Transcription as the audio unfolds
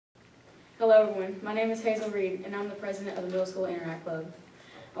Hello everyone, my name is Hazel Reed and I'm the president of the Middle School Interact Club.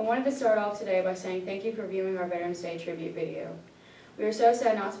 I wanted to start off today by saying thank you for viewing our Veterans Day tribute video. We are so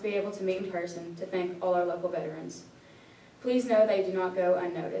sad not to be able to meet in person to thank all our local veterans. Please know they do not go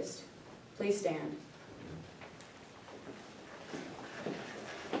unnoticed. Please stand.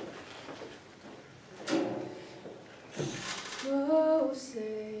 Oh,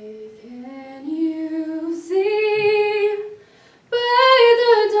 say, can you see by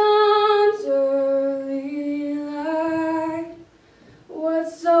the dawn's early light what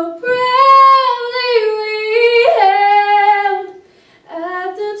so proudly we hailed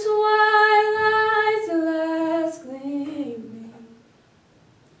at the twilight's last gleaming,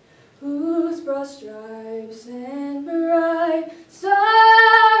 whose broad stripes and bright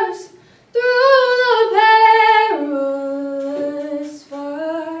stars through the perilous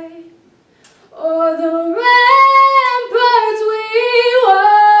fight, o'er the ramparts we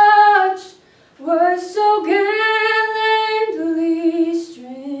watched, were so gallantly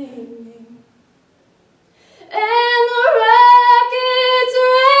streaming, and the rockets'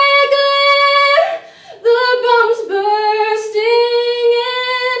 red glare, the bombs bursting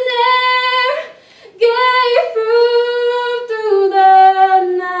in air, gave proof through the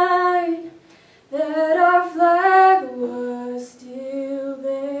night that our flag was still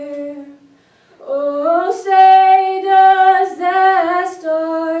there. Oh, say does that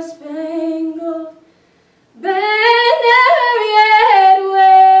star-spangled banner yet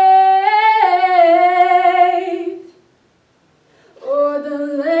wave o'er the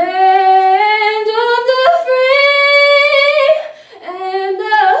land of the free and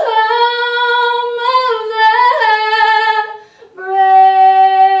the home of the brave?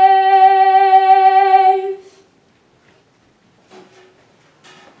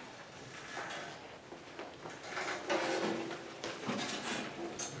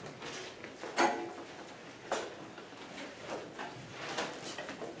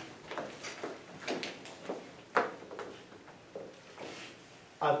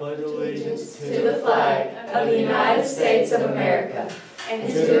 I pledge allegiance to the flag of the United States of America and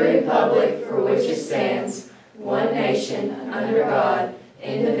to the republic for which it stands, one nation, under God,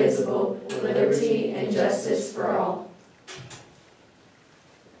 indivisible, with liberty and justice for all.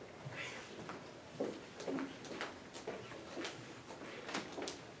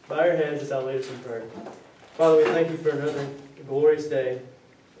 Bow your heads as I lead us in prayer. Father, we thank you for another glorious day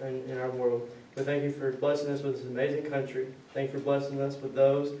in our world. We thank you for blessing us with this amazing country. Thank you for blessing us with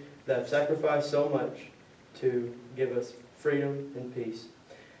those that have sacrificed so much to give us freedom and peace.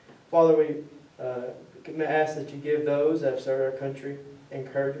 Father, we ask that you give those that have served our country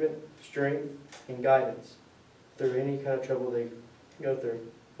encouragement, strength, and guidance through any kind of trouble they go through.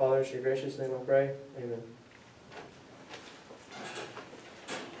 Father, in your gracious name I pray. Amen.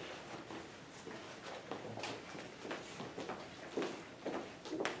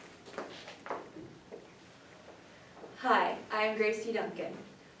 Hi, I am Grace T. Duncan.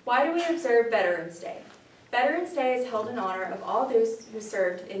 Why do we observe Veterans Day? Veterans Day is held in honor of all those who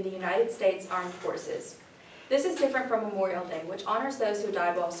served in the United States Armed Forces. This is different from Memorial Day, which honors those who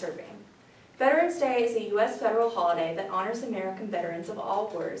died while serving. Veterans Day is a U.S. federal holiday that honors American veterans of all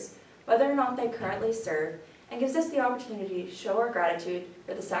wars, whether or not they currently serve, and gives us the opportunity to show our gratitude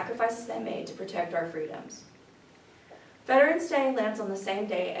for the sacrifices they made to protect our freedoms. Veterans Day lands on the same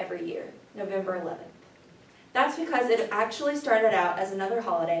day every year, November 11th. That's because it actually started out as another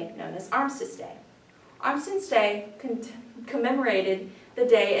holiday known as Armistice Day. Armistice Day commemorated the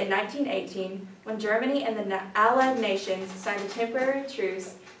day in 1918 when Germany and the Allied nations signed a temporary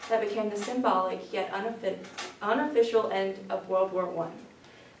truce that became the symbolic yet unofficial end of World War I.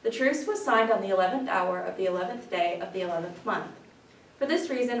 The truce was signed on the 11th hour of the 11th day of the 11th month. For this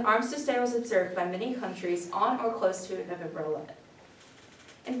reason, Armistice Day was observed by many countries on or close to November 11th.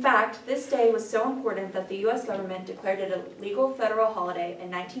 In fact, this day was so important that the U.S. government declared it a legal federal holiday in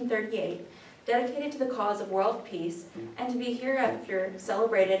 1938, dedicated to the cause of world peace, and to be hereafter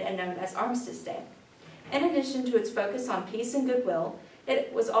celebrated and known as Armistice Day. In addition to its focus on peace and goodwill,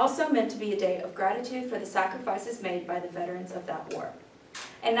 it was also meant to be a day of gratitude for the sacrifices made by the veterans of that war.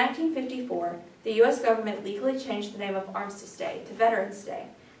 In 1954, the U.S. government legally changed the name of Armistice Day to Veterans Day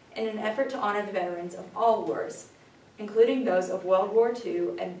in an effort to honor the veterans of all wars, including those of World War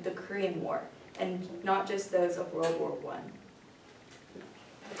II and the Korean War, and not just those of World War I.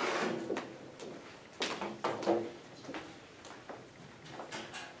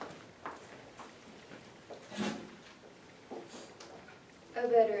 A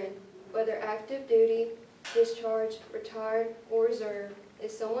veteran, whether active duty, discharged, retired, or reserve,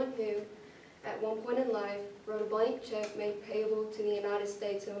 is someone who, at one point in life, wrote a blank check made payable to the United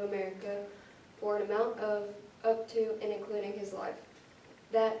States of America for an amount of up to and including his life.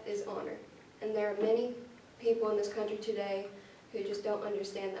 That is honor. And there are many people in this country today who just don't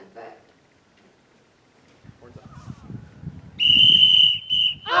understand that fact.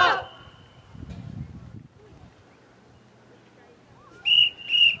 Up!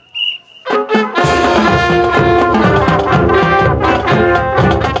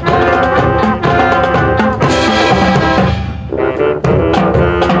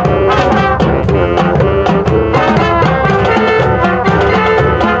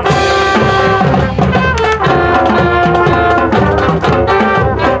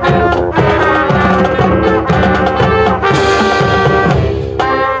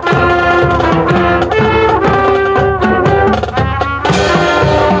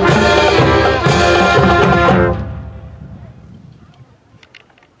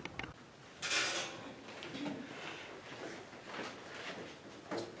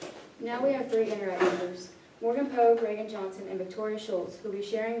 Now we have 3 Interact members, Morgan Pogue, Reagan Johnson, and Victoria Schultz, who will be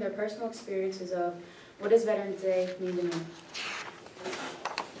sharing their personal experiences of what does Veterans Day mean to them.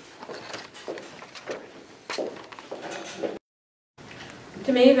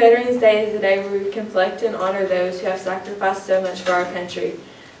 To me, Veterans Day is a day where we reflect and honor those who have sacrificed so much for our country.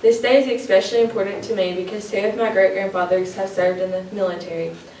 This day is especially important to me because 2 of my great-grandfathers have served in the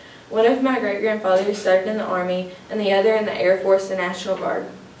military. One of my great-grandfathers served in the Army and the other in the Air Force and National Guard.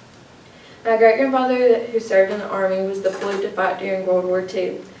 My great-grandfather who served in the Army was deployed to fight during World War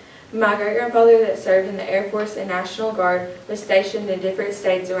II. My great-grandfather that served in the Air Force and National Guard was stationed in different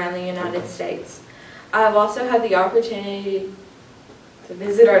states around the United States. I have also had the opportunity to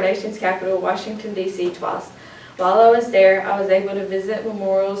visit our nation's capital, Washington, D.C. twice. While I was there, I was able to visit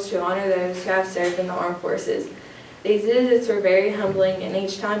memorials to honor those who have served in the armed forces. These visits were very humbling, and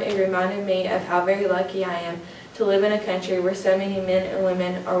each time it reminded me of how very lucky I am to live in a country where so many men and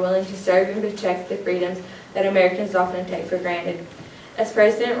women are willing to serve and protect the freedoms that Americans often take for granted. As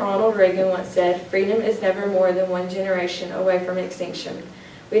President Ronald Reagan once said, freedom is never more than one generation away from extinction.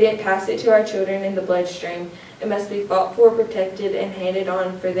 We didn't pass it to our children in the bloodstream. It must be fought for, protected, and handed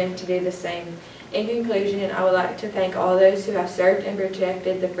on for them to do the same. In conclusion, I would like to thank all those who have served and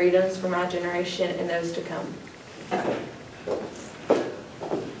protected the freedoms for my generation and those to come.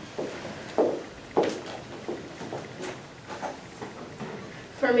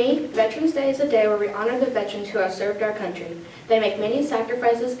 For me, Veterans Day is a day where we honor the veterans who have served our country. They make many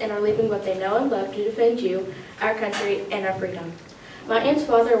sacrifices and are leaving what they know and love to defend you, our country, and our freedom. My aunt's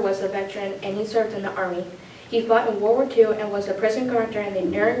father was a veteran and he served in the Army. He fought in World War II and was a prison guard during the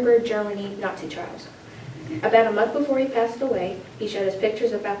Nuremberg, Germany Nazi trials. About a month before he passed away, he showed us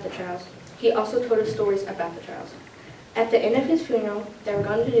pictures about the trials. He also told us stories about the trials. At the end of his funeral, they were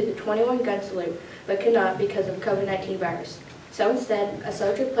going to do the 21-gun salute, but could not because of COVID-19 virus. So instead, a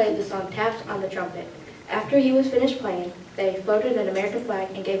soldier played the song Taps on the Trumpet. After he was finished playing, they floated an American flag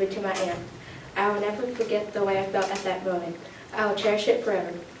and gave it to my aunt. I will never forget the way I felt at that moment. I will cherish it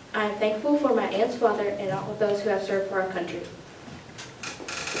forever. I am thankful for my aunt's father and all of those who have served for our country.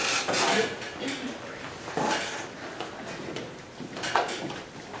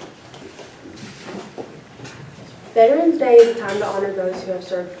 Veterans Day is a time to honor those who have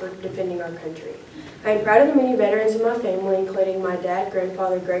served for defending our country. I am proud of the many veterans in my family, including my dad,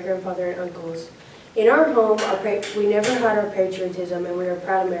 grandfather, great-grandfather, and uncles. In our home, we never hide our patriotism, and we are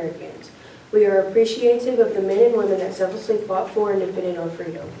proud Americans. We are appreciative of the men and women that selflessly fought for and defended our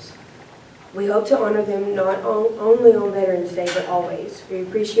freedoms. We hope to honor them not only on Veterans Day, but always. We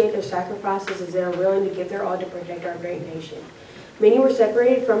appreciate their sacrifices as they are willing to give their all to protect our great nation. Many were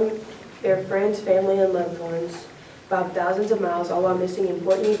separated from their friends, family, and loved ones by thousands of miles, all while missing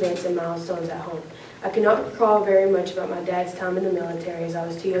important events and milestones at home. I cannot recall very much about my dad's time in the military, as I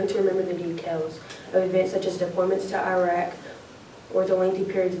was too young to remember the details of events such as deployments to Iraq or the lengthy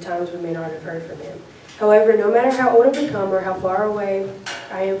periods of times we may not have heard from him. However, no matter how old I've become or how far away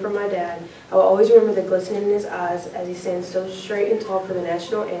I am from my dad, I will always remember the glistening in his eyes as he stands so straight and tall for the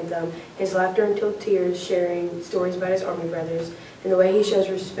national anthem, his laughter until tears sharing stories about his Army brothers, and the way he shows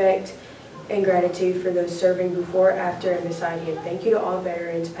respect and gratitude for those serving before, after, and beside him. Thank you to all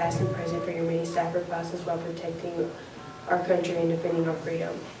veterans, past and present, for your many sacrifices while protecting our country and defending our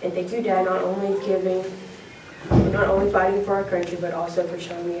freedom. And thank you, Dad, not only fighting for our country, but also for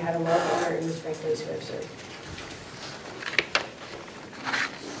showing me how to love, honor, and respect those who have served.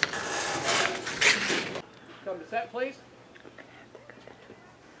 Come to set, please.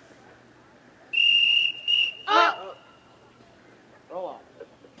 Roll on.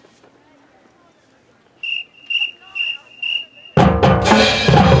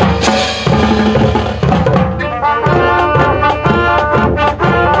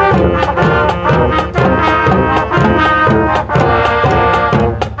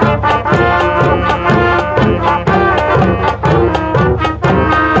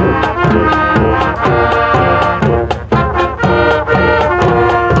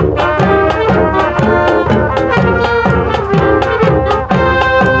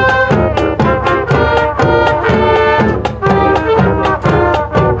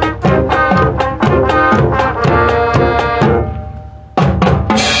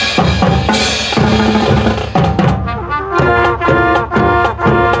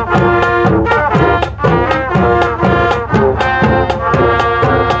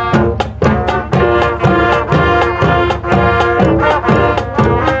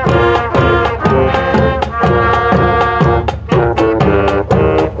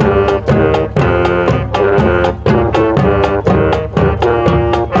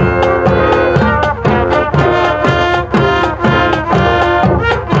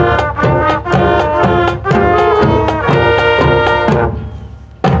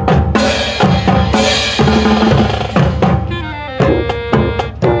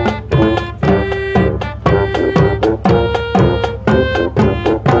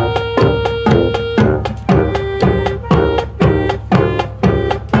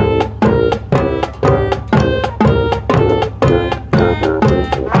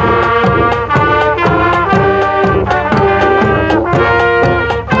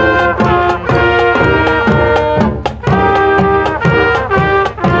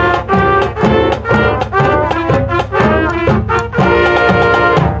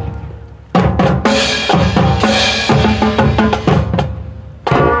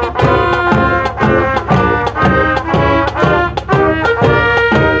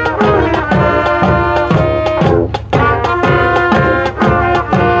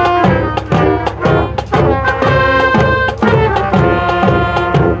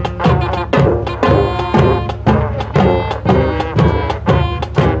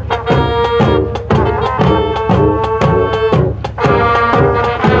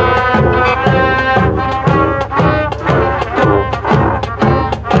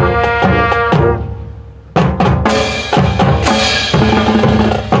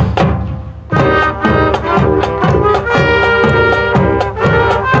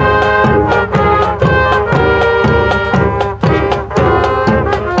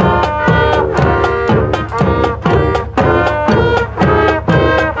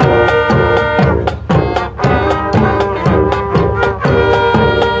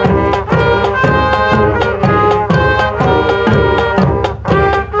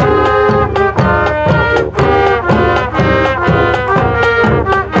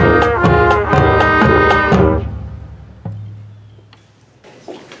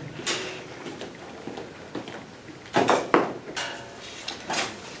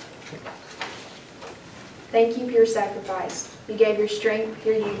 Thank you for your sacrifice. You gave your strength,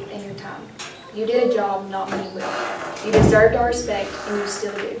 your youth, and your time. You did a job not many will. You deserved our respect, and you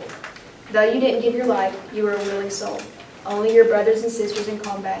still do. Though you didn't give your life, you were a willing soul. Only your brothers and sisters in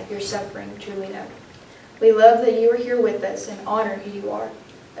combat, your suffering, truly know. We love that you are here with us and honor who you are.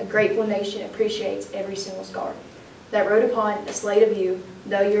 A grateful nation appreciates every single scar that rode upon a slate of you.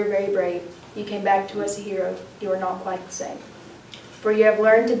 Though you are very brave, you came back to us a hero. You are not quite the same. For you have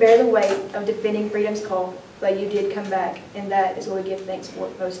learned to bear the weight of defending freedom's call, but you did come back, and that is what we give thanks for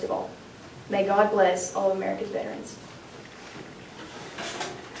most of all. May God bless all of America's veterans.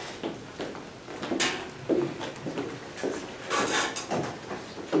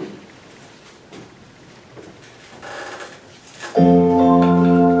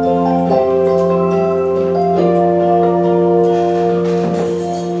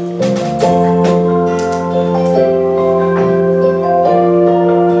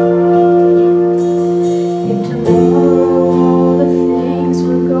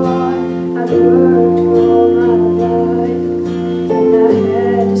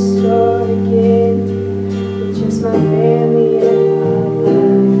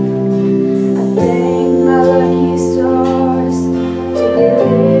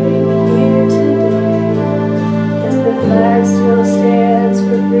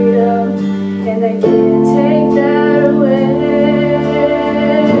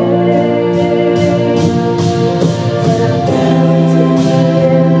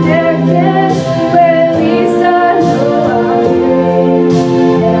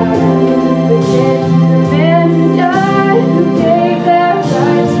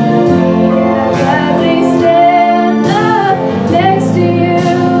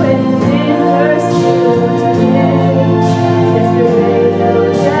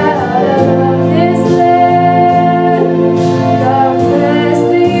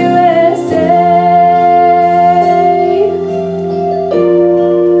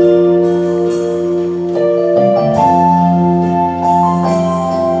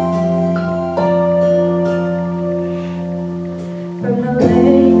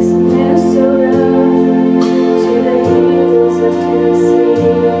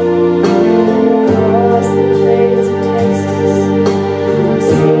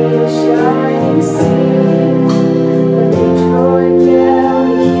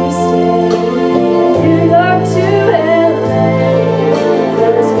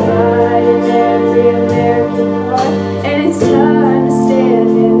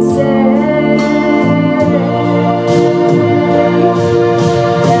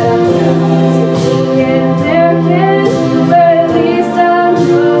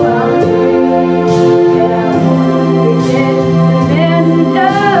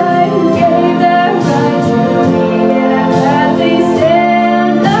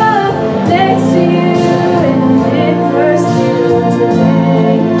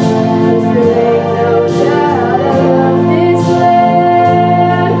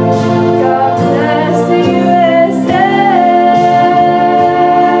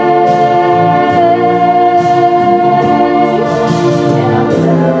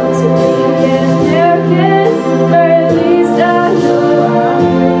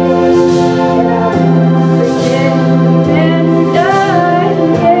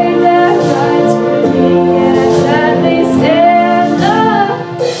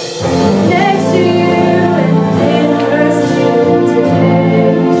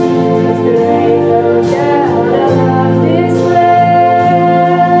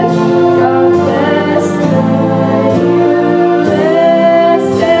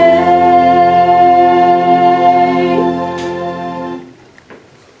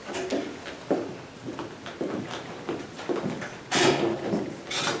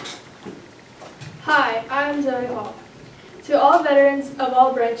 To all veterans of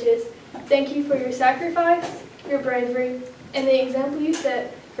all branches, thank you for your sacrifice, your bravery, and the example you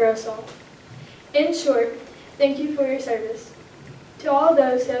set for us all. In short, thank you for your service. To all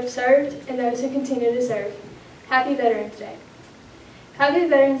those who have served and those who continue to serve, Happy Veterans Day. Happy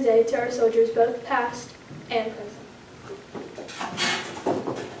Veterans Day to our soldiers, both past and present.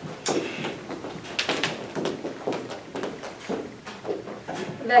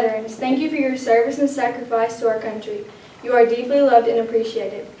 Veterans, thank you for your service and sacrifice to our country. You are deeply loved and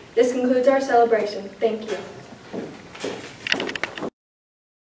appreciated. This concludes our celebration. Thank you.